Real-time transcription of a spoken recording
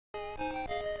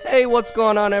Hey, what's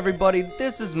going on, everybody?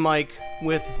 This is Mike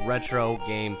with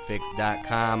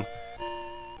GamingReset.com.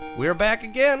 We're back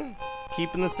again,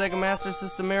 keeping the Sega Master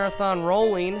System marathon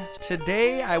rolling.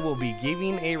 Today, I will be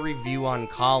giving a review on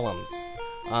Columns.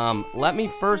 Let me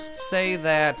first say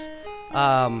that,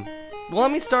 well,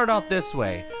 let me start out this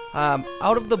way.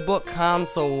 Out of the book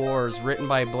Console Wars, written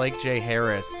by Blake J.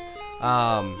 Harris,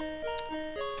 Klinsky,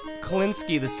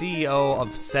 the CEO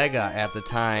of Sega at the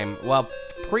time, well,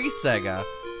 pre-Sega,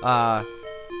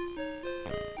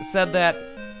 said that,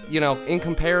 you know, in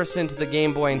comparison to the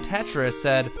Game Boy and Tetris,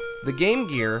 said the Game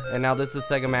Gear, and now this is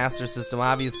Sega Master System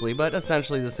obviously, but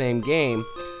essentially the same game,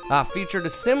 featured a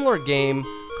similar game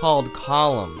called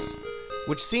Columns,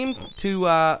 which seemed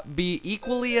to be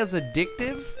equally as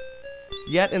addictive,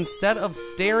 yet instead of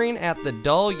staring at the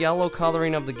dull yellow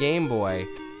coloring of the Game Boy,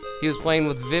 he was playing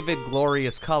with vivid,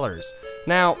 glorious colors.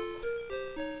 Now,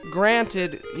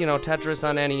 granted, you know, Tetris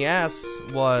on NES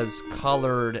was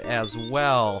colored as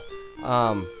well,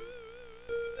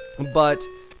 but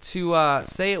to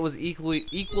say it was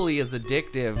equally as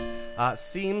addictive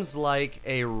seems like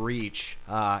a reach,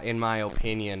 in my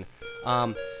opinion.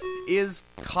 Is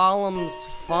Columns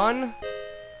fun?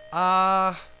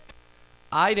 I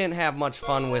didn't have much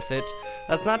fun with it.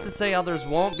 That's not to say others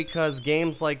won't, because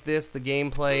games like this, the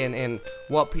gameplay and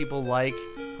what people like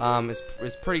is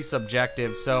pretty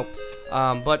subjective. So,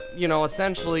 but you know,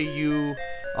 essentially you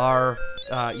are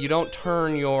you don't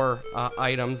turn your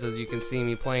items, as you can see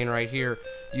me playing right here.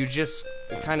 You just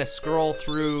kind of scroll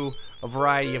through a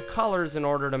variety of colors in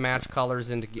order to match colors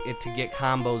and to get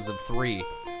combos of 3,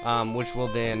 which will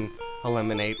then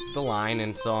eliminate the line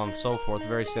and so on and so forth.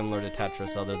 Very similar to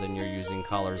Tetris, other than you're using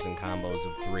colors and combos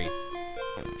of 3.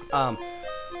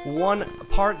 One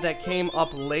part that came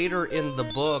up later in the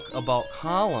book about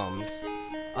Columns,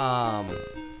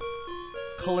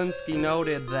 Klinsky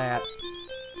noted that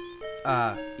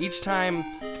each time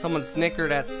someone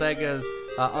snickered at Sega's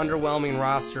underwhelming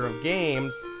roster of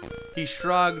games, he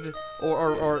shrugged,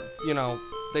 or you know,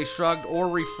 they shrugged or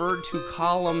referred to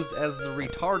Columns as the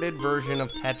retarded version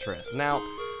of Tetris. Now,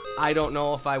 I don't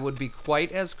know if I would be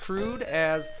quite as crude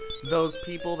as those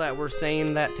people that were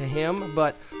saying that to him,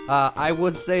 but I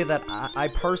would say that I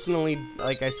personally,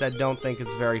 like I said, don't think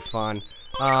it's very fun.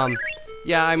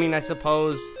 Yeah, I mean, I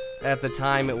suppose at the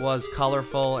time it was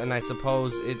colorful, and I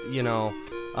suppose it, you know,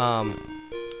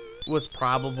 was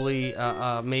probably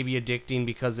maybe addicting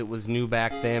because it was new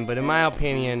back then, but in my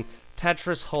opinion,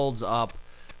 Tetris holds up.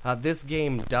 This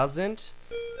game doesn't,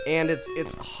 and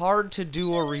it's hard to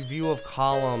do a review of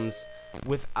Columns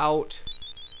without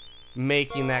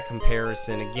making that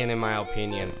comparison, again, in my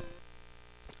opinion.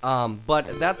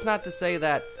 But that's not to say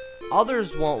that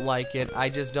others won't like it. I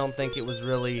just don't think it was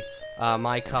really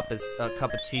my cup of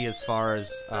tea as far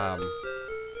as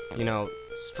you know,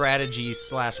 strategy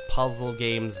 / puzzle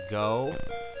games go.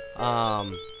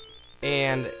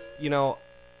 And you know,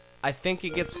 I think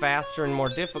it gets faster and more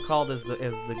difficult as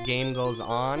the game goes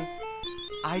on.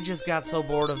 I just got so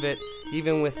bored of it,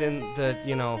 even within the,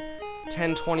 you know,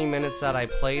 10-20 minutes that I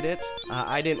played it.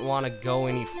 I didn't want to go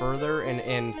any further,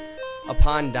 and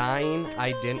upon dying,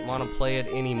 I didn't want to play it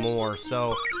anymore.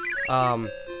 So,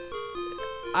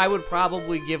 I would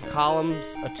probably give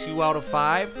Columns a 2 out of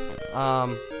 5,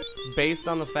 based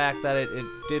on the fact that it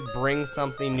did bring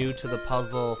something new to the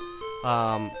puzzle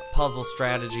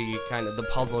strategy, kind of the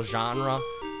puzzle genre,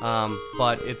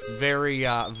 but it's very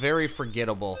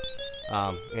forgettable,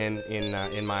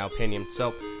 in my opinion.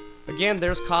 So, again,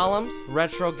 there's Columns.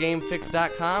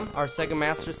 RetroGamingReset.com. Our Sega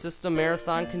Master System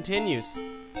marathon continues.